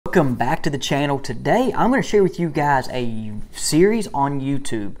Welcome back to the channel. Today I'm going to share with you guys a series on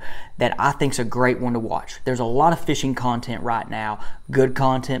YouTube that I think is a great one to watch. There's a lot of fishing content right now, good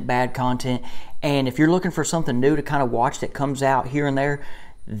content, bad content, and if you're looking for something new to kind of watch that comes out here and there,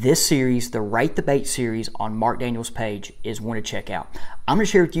 this series, the Rate the Bait series on Mark Daniels' page, is one to check out. I'm going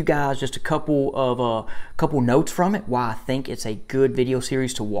to share with you guys just a couple notes from it, why I think it's a good video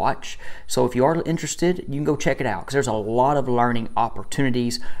series to watch. So if you are interested, you can go check it out because there's a lot of learning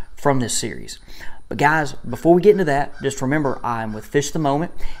opportunities from this series. But guys, before we get into that, just remember I'm with Fish the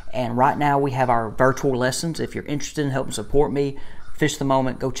Moment, and right now we have our virtual lessons. If you're interested in helping support me, Fish the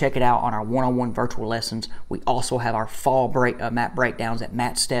Moment, go check it out on our one-on-one virtual lessons. We also have our fall map breakdowns that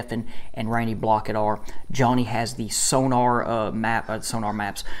Matt Steffen and Rainey Blockett are. Johnny has the sonar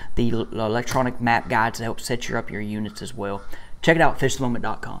maps, the electronic map guides to help set up your units as well. Check it out,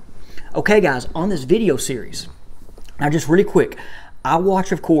 fishthemoment.com. Okay guys, on this video series, now just really quick, I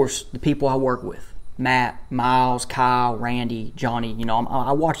watch, of course, the people I work with. Matt, Miles, Kyle, Randy, Johnny, you know,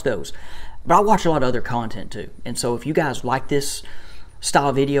 I watch those. But I watch a lot of other content too. And so if you guys like this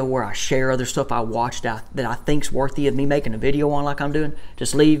style video where I share other stuff I watched that I think's worthy of me making a video on like I'm doing,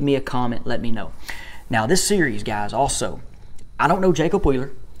 just leave me a comment, let me know. Now this series, guys, also, I don't know Jacob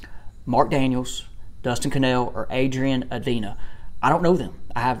Wheeler, Mark Daniels, Dustin Cannell, or Adrian Avina. I don't know them.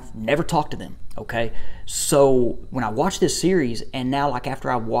 I have never talked to them, okay? So when I watched this series, and now like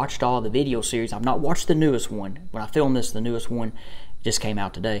after I watched all the video series, I've not watched the newest one. When I filmed this, the newest one just came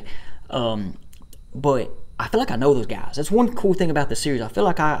out today. But I feel like I know those guys. That's one cool thing about the series. I feel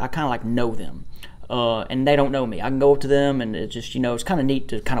like I kind of like know them, and they don't know me. I can go up to them, and it's just, you know, it's kind of neat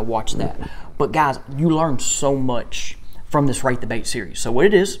to kind of watch that. But guys, you learn so much from this Rate the Bait series. So what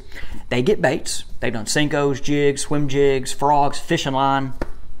it is, they get baits. They've done Senkos, jigs, swim jigs, frogs, fishing line,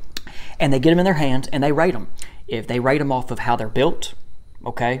 and they get them in their hands and they rate them. If they rate them off of how they're built,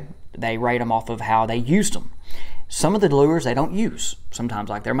 okay, they rate them off of how they used them. Some of the lures they don't use. Sometimes,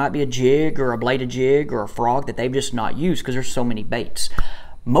 like, there might be a jig or a bladed jig or a frog that they've just not used because there's so many baits.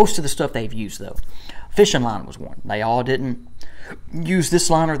 Most of the stuff they've used, though. Fishing line was one. They all didn't use this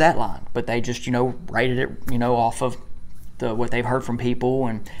line or that line, but they just, you know, rated it, you know, off of what they've heard from people,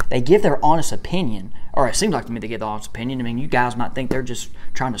 and they give their honest opinion, or it seems like to me they give the honest opinion. I mean, you guys might think they're just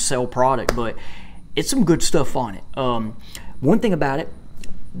trying to sell product, but it's some good stuff on it. One thing about it,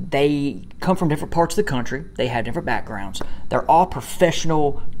 they come from different parts of the country. They have different backgrounds. They're all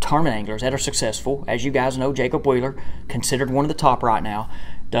professional tournament anglers that are successful. As you guys know, Jacob Wheeler, considered one of the top right now.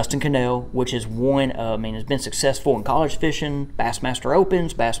 Dustin Cannell, which is has been successful in college fishing, Bassmaster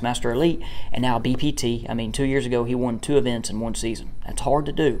Opens, Bassmaster Elite, and now BPT. I mean, 2 years ago, he won 2 events in 1 season. That's hard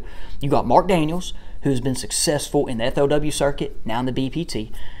to do. You got Mark Daniels, who's been successful in the FLW circuit, now in the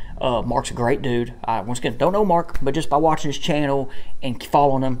BPT. Mark's a great dude. I once again don't know Mark, but just by watching his channel and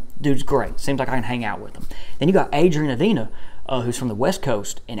following him, dude's great. Seems like I can hang out with him. Then you got Adrian Avina, who's from the West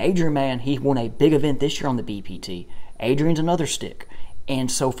Coast. And Adrian, man, he won a big event this year on the BPT. Adrian's another stick.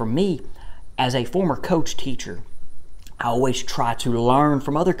 And so for me, as a former coach teacher, I always try to learn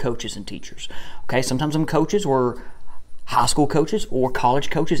from other coaches and teachers. Okay, sometimes I'm coaches or high school coaches or college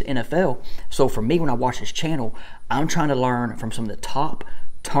coaches, NFL. So for me, when I watch this channel, I'm trying to learn from some of the top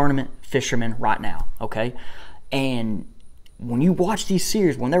tournament fishermen right now, okay? And when you watch these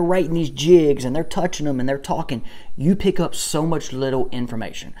series, when they're rating these jigs and they're touching them and they're talking, you pick up so much little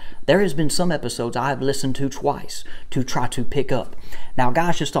information. There has been some episodes I have listened to twice to try to pick up. Now,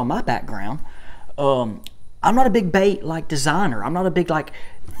 guys, just on my background, I'm not a big bait like designer. I'm not a big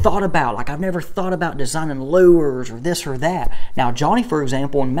I've never thought about designing lures or this or that. Now Johnny, for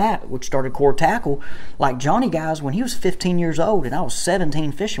example, and Matt, which started Core Tackle, like Johnny, guys, when he was 15 years old and I was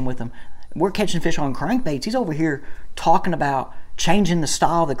 17 fishing with him, we're catching fish on crankbaits. He's over here talking about changing the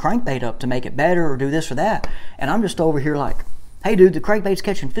style of the crankbait up to make it better or do this or that. And I'm just over here like, hey dude, the crankbait's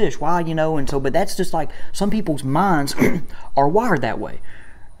catching fish. Why, you know? And so, but that's just like some people's minds are wired that way.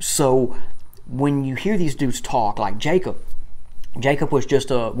 So when you hear these dudes talk, like Jacob was just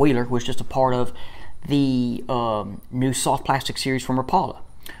Wheeler was just a part of the new soft plastic series from Rapala.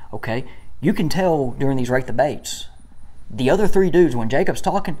 Okay, you can tell during these Rate the Baits, the other 3 dudes, when Jacob's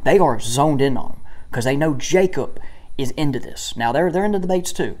talking, they are zoned in on him because they know Jacob is into this. Now they're into the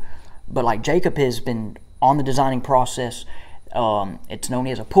baits too, but like Jacob has been on the designing process. It's known he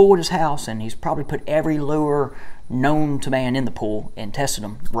has a pool at his house, and he's probably put every lure known to man in the pool and tested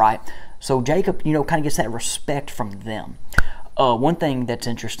them, right? So Jacob, you know, kind of gets that respect from them. One thing that's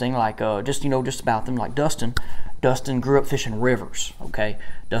interesting, like just about them, like Dustin grew up fishing rivers, okay?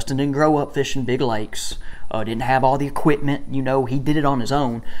 Dustin didn't grow up fishing big lakes, didn't have all the equipment, you know, he did it on his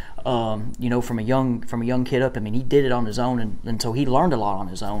own. you know, from a young kid up. I mean, he did it on his own, and so he learned a lot on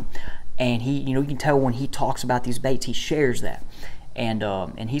his own. And he, you know, you can tell when he talks about these baits, he shares that.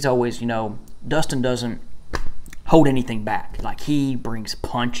 And he's always, you know, Dustin doesn't hold anything back. Like, he brings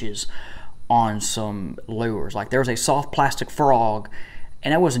punches on some lures. Like, there's a soft plastic frog,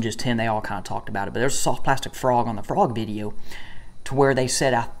 and that wasn't just him, they all kind of talked about it, but there's a soft plastic frog on the frog video to where they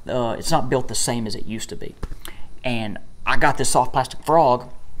said it's not built the same as it used to be. And I got this soft plastic frog.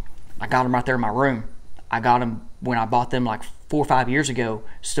 I got them right there in my room. I got them when I bought them like 4 or 5 years ago,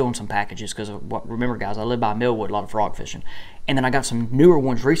 still in some packages, because remember guys, I live by Millwood, a lot of frog fishing. And then I got some newer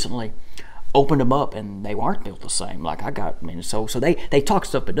ones recently, opened them up, and they weren't built the same. Like, I mean, so they talk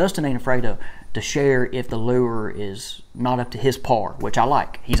stuff, but Dustin ain't afraid to share if the lure is not up to his par, which I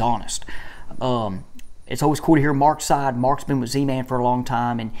like. He's honest. It's always cool to hear Mark's side. Mark's been with Z-Man for a long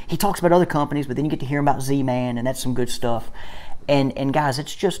time, and he talks about other companies, but then you get to hear about Z-Man, and that's some good stuff. And guys,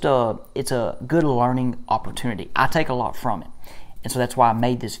 it's just it's a good learning opportunity. I take a lot from it, and so that's why I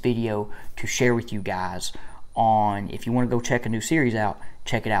made this video to share with you guys on, if you want to go check a new series out,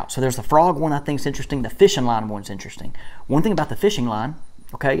 check it out. So there's the frog one I think is interesting. The fishing line one's interesting. One thing about the fishing line,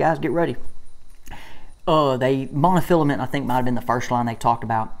 okay guys, get ready. They monofilament, I think, might have been the first line they talked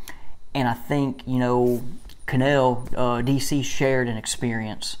about. And I think, you know, Cannell, DC shared an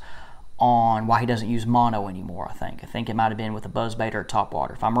experience on why he doesn't use mono anymore, I think it might have been with a buzzbait or a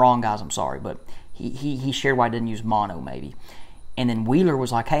topwater. If I'm wrong, guys, I'm sorry, but he shared why he didn't use mono maybe. And then Wheeler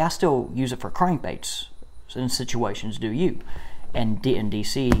was like, hey, I still use it for crankbaits in situations, do you? And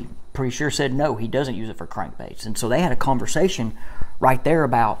DC pretty sure said no, he doesn't use it for crankbaits. And so they had a conversation right there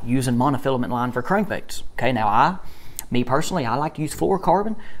about using monofilament line for crankbaits. Okay, now me personally, I like to use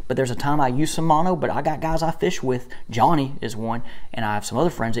fluorocarbon, but there's a time I use some mono, but I got guys I fish with, Johnny is one, and I have some other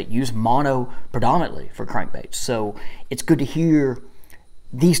friends that use mono predominantly for crankbaits. So it's good to hear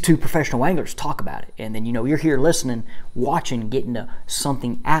these two professional anglers talk about it. And then, you know, you're here listening, watching, getting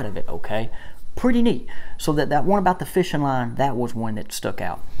something out of it, okay? Pretty neat. So that one about the fishing line, that was one that stuck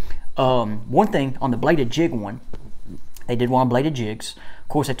out. One thing on the bladed jig one, they did one on bladed jigs. Of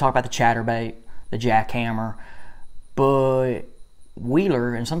course, they talk about the chatterbait, the jackhammer, but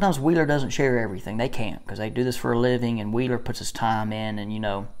Wheeler, and sometimes Wheeler doesn't share everything. They can't, because they do this for a living, and Wheeler puts his time in, and, you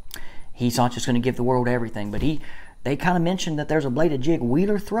know, he's not just going to give the world everything. But they kind of mentioned that there's a bladed jig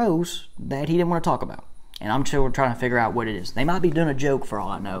Wheeler throws that he didn't want to talk about. And I'm still trying to figure out what it is. They might be doing a joke for all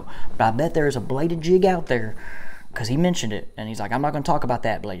I know, but I bet there's a bladed jig out there, because he mentioned it, and he's like, I'm not going to talk about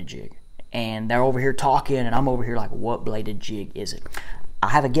that bladed jig. And they're over here talking, and I'm over here like, what bladed jig is it? I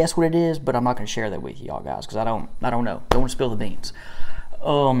have a guess what it is, but I'm not going to share that with y'all guys, because I don't know. Don't want to spill the beans.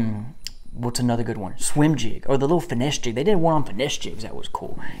 What's another good one? Swim jig, or the little finesse jig. They did one on finesse jigs. That was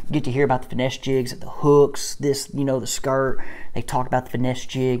cool. You get to hear about the finesse jigs, the hooks, this, you know, the skirt. They talked about the finesse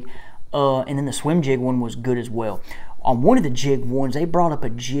jig. And then the swim jig one was good as well. On one of the jig ones, they brought up a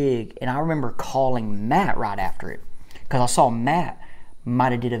jig, and I remember calling Matt right after it, because I saw Matt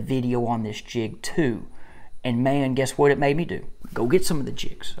might have did a video on this jig too. And man, guess what it made me do? Go get some of the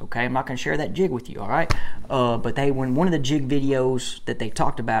jigs, okay? I'm not going to share that jig with you, all right? But when one of the jig videos that they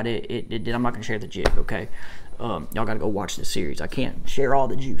talked about, it did. I'm not going to share the jig, okay? Y'all got to go watch the series. I can't share all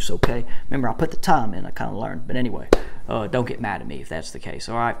the juice, okay? Remember, I put the time in. I kind of learned. But anyway, don't get mad at me if that's the case,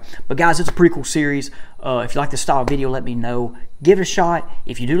 all right? But guys, it's a pretty cool series. If you like this style of video, let me know. Give it a shot.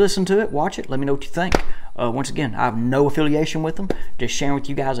 If you do listen to it, watch it. Let me know what you think. Once again, I have no affiliation with them. Just sharing with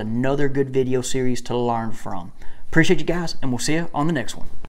you guys another good video series to learn from. Appreciate you guys, and we'll see you on the next one.